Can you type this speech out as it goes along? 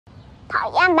讨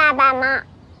厌爸爸吗？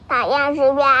讨厌是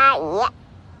月阿姨。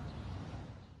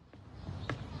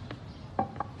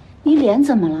你脸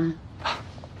怎么了？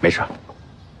没事，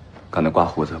刚才刮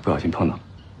胡子不小心碰到了。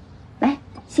来，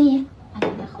心怡，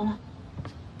来喝了。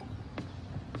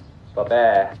宝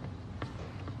贝，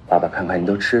爸爸看看你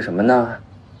都吃什么呢？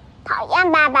讨厌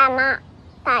爸爸吗？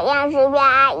讨厌是月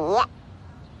阿姨。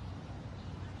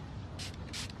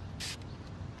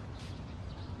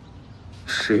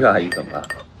十月阿姨怎么了？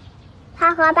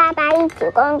她和爸爸一起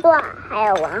工作，还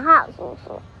有文浩叔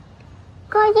叔，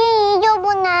可心怡就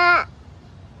不能。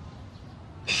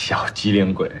小机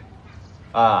灵鬼，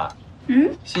啊，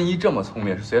心怡这么聪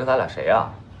明，是随了咱俩谁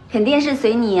啊？肯定是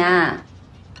随你啊。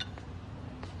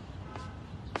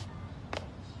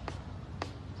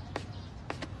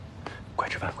快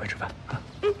吃饭，快吃饭啊！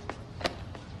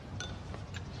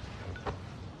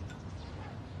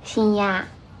心怡啊，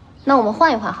那我们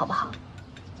换一换好不好？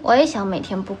我也想每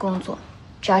天不工作，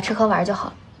只要吃喝玩就好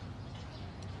了。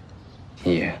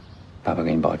心怡，爸爸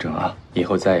给你保证啊，以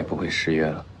后再也不会失约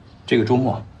了。这个周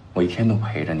末我一天都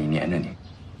陪着你，黏着你，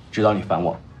直到你烦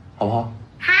我，好不好？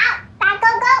好，打勾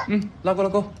勾。拉钩拉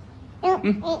钩。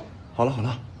好了好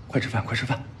了，快吃饭快吃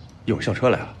饭，一会儿校车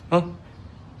来了啊。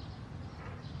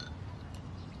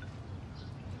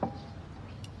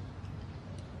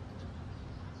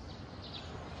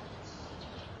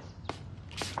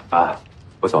啊，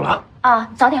我走了啊，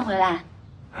早点回来。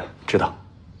知道。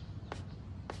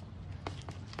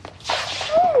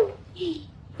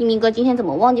一鸣哥今天怎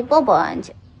么忘记抱抱安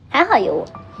姐？还好有我。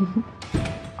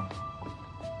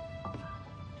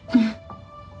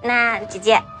那姐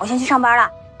姐，我先去上班了。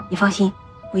你放心，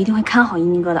我一定会看好一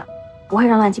鸣哥的，不会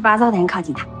让乱七八糟的人靠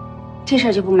近他。这事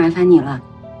儿就不麻烦你了，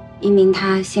一鸣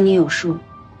他心里有数。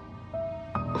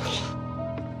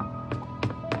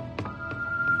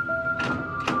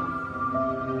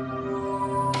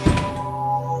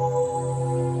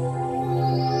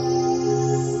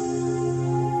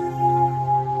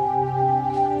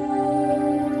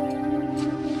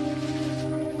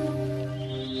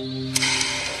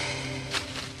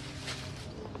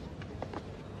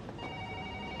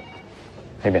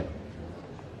那边，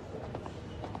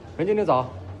任经理早，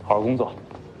好好工作。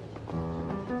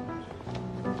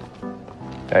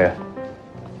佳悦，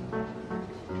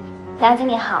梁经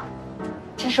理好，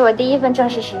这是我第一份正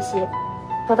式实习，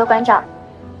多多关照。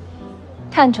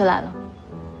看出来了，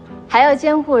还有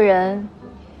监护人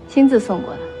亲自送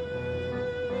过来。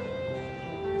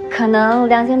可能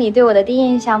梁经理对我的第一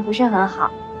印象不是很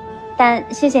好，但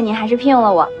谢谢你还是聘用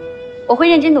了我，我会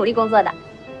认真努力工作的。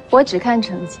我只看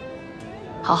成绩。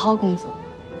好好工作，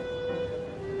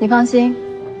你放心，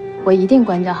我一定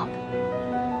关照好的。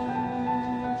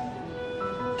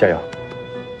加油！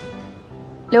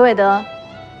刘伟德，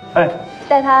哎，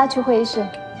带他去会议室。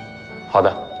好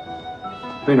的，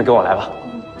妹妹跟我来吧，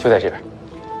就在这边。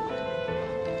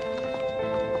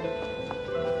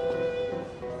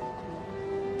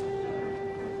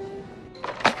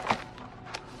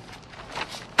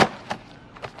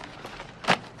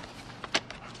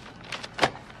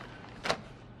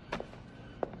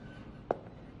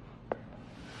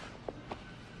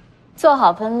做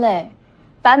好分类，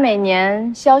把每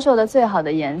年销售的最好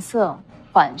的颜色、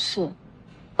款式，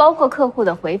包括客户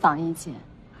的回访意见，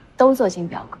都做进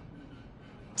表格，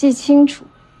记清楚。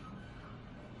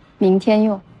明天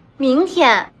用。明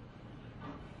天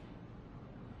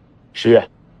10月，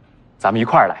咱们一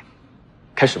块儿来，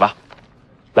开始吧。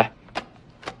来，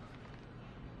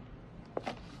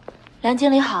梁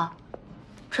经理好，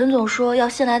陈总说要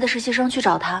新来的实习生去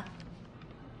找他。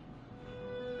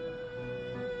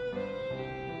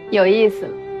有意思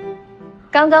了，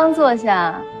刚刚坐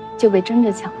下就被争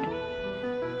着抢着。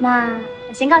那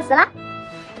我先告辞啦。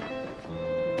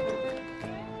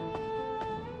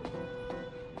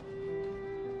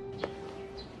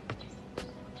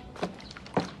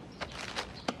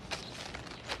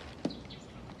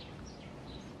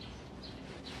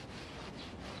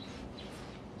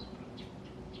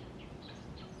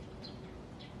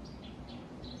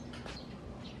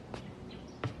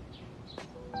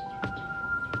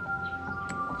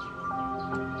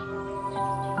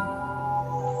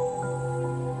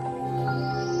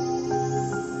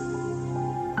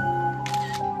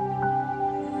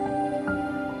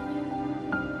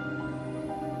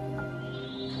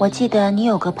我记得你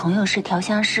有个朋友是调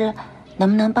香师，能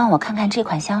不能帮我看看这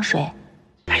款香水？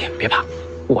哎呀，别怕，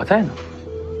我在呢。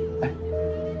来，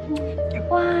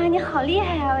哇，你好厉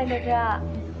害啊，魏德哥！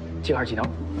技2技能，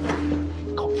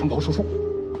靠风暴输出。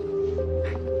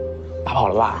打跑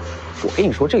了吧？我跟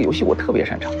你说，这个游戏我特别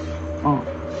擅长。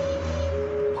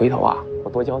回头啊，我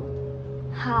多教你。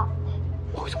好。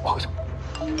我会走，我会走。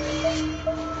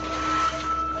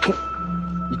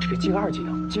你这个进2技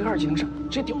能，进2技能上，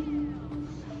直接掉。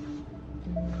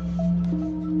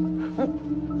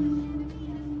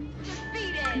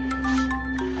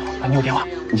啊，你有电话，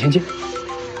你先接。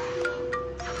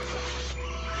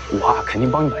我肯定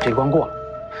帮你把这关过了。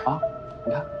啊，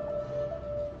你看，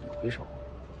回手。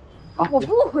啊，我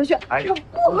不回去，哎，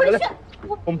我不回去，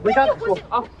我们回家再说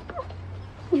啊。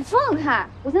你放开！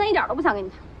我现在一点都不想跟你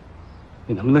谈。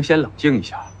你能不能先冷静一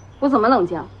下？我怎么冷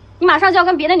静？你马上就要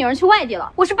跟别的女人去外地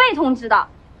了，我是被通知的。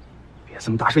别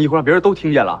这么大声，一会儿让别人都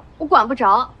听见了。我管不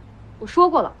着。我说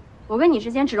过了，我跟你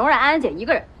之间只容忍安安姐一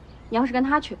个人。你要是跟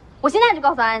她去，我现在就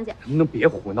告诉安安姐。能不能别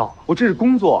胡闹了？我这是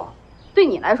工作。对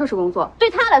你来说是工作，对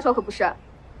她来说可不是。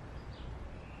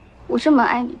我这么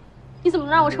爱你，你怎么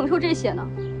能让我承受这些呢？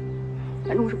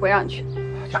反正我是不会让你去的。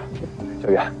小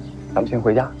月，咱们先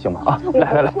回家行吗？啊，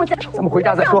来，咱们回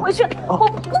家再说。回去，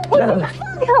我来，放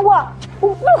开我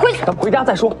不回去。咱们回家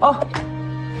再说啊。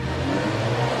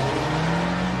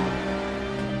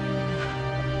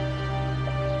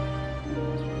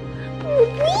我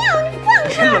不要，你放开！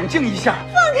先冷静一下，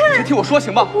放开！你先听我说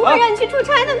行吗？不会让你去出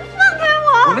差的，你放开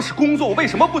我！我那是工作，我为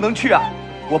什么不能去啊？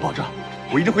我保证，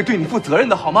我一定会对你负责任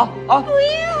的，好吗？啊！不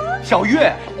要，小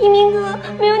月，一鸣哥，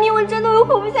没有你我真的会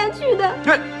活不下去的。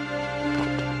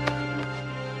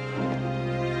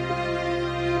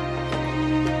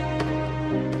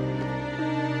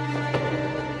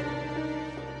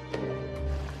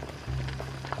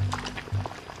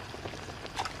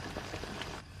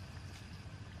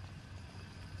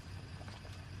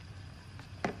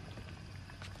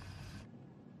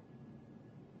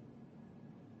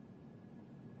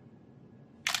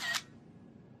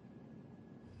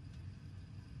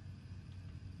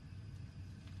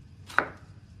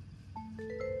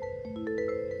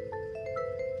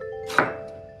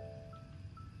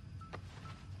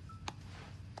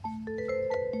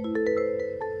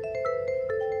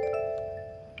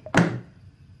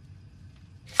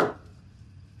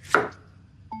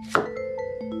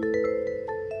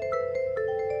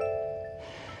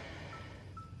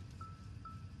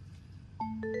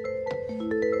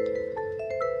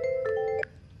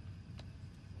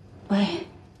喂，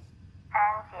安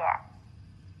姐，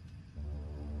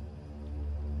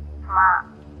妈，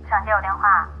想接我电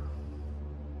话？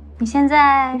你现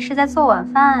在是在做晚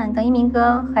饭，等一鸣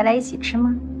哥回来一起吃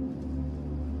吗？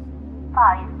不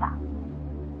好意思啊，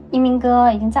一鸣哥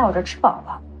已经在我这儿吃饱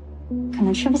了，可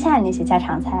能吃不下那些家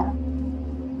常菜了。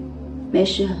没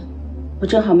事，我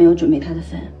正好没有准备他的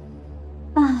份。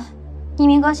唉，一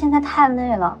鸣哥现在太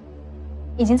累了，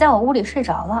已经在我屋里睡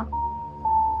着了。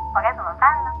我该怎么办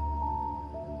呢？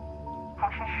还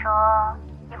是说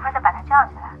一会儿再把他叫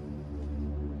起来？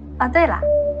啊，对了，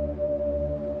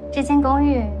这间公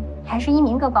寓还是一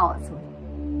鸣哥帮我租的，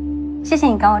谢谢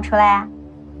你赶我出来呀。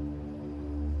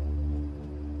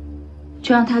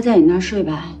就让他在你那儿睡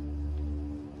吧。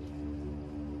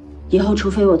以后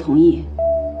除非我同意，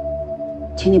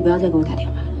请你不要再给我打电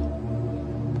话了。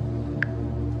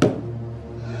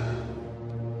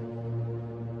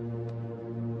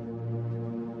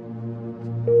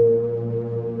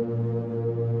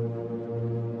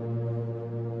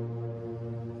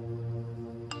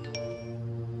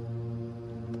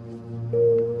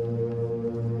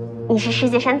你是世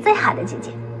界上最好的姐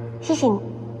姐，谢谢你。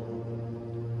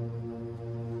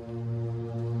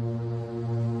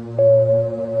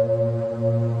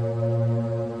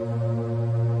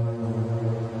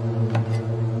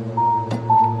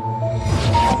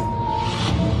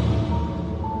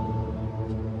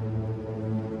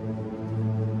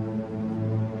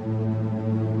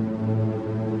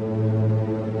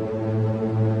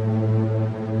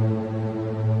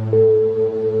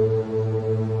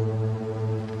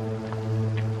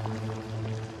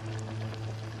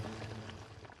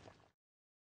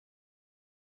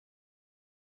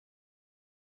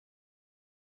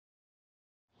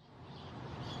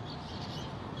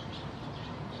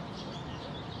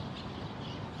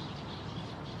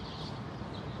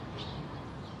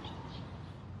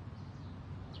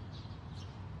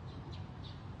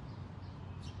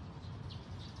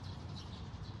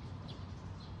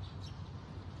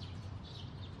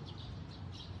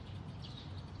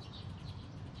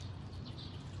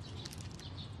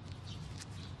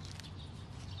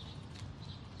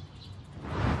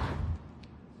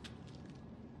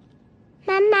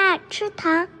妈妈吃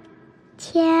糖，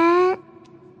钱。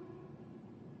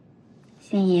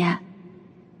心怡，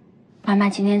妈妈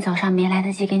今天早上没来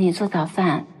得及给你做早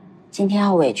饭，今天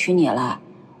要委屈你了。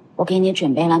我给你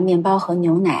准备了面包和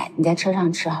牛奶，你在车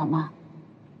上吃好吗？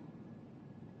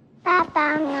爸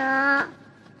爸呢？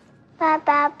爸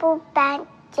爸不搬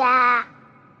家。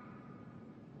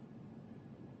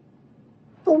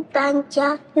搬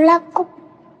家，拉钩。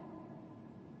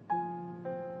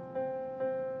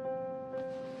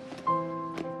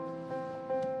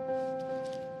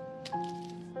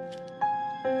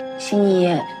心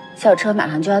怡，校车马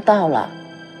上就要到了，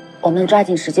我们抓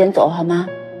紧时间走好吗？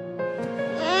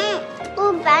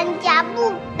不搬家，不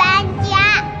搬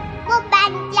家，不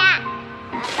搬家，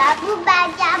爸爸不搬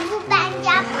家，不搬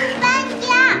家，不搬